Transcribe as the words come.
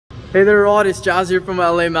Hey there, Rod. It's Jazz here from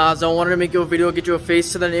LA Mazda. I wanted to make you a video, get you a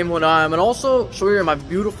face to the name what I am, and also show you my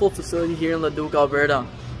beautiful facility here in Leduc, Alberta.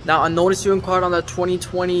 Now, I noticed you inquired on the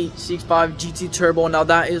 2020 CX-5 GT Turbo. Now,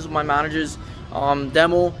 that is my manager's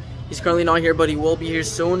demo. He's currently not here, but he will be here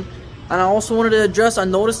soon. And I also wanted to address, I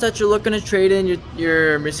noticed that you're looking to trade in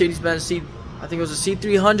your Mercedes-Benz I think it was a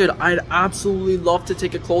C300. I'd absolutely love to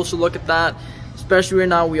take a closer look at that. Especially right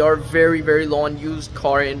now, we are very, very low on used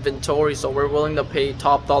car inventory, so we're willing to pay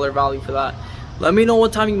top dollar value for that. Let me know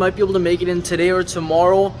what time you might be able to make it in today or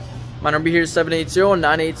tomorrow. My number here is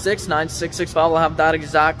 780-986-9665. I'll have that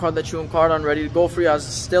exact car that you inquired on ready to go for you, as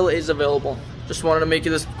it still is available. Just wanted to make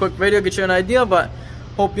you this quick video, get you an idea, but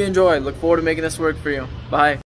hope you enjoy. Look forward to making this work for you. Bye.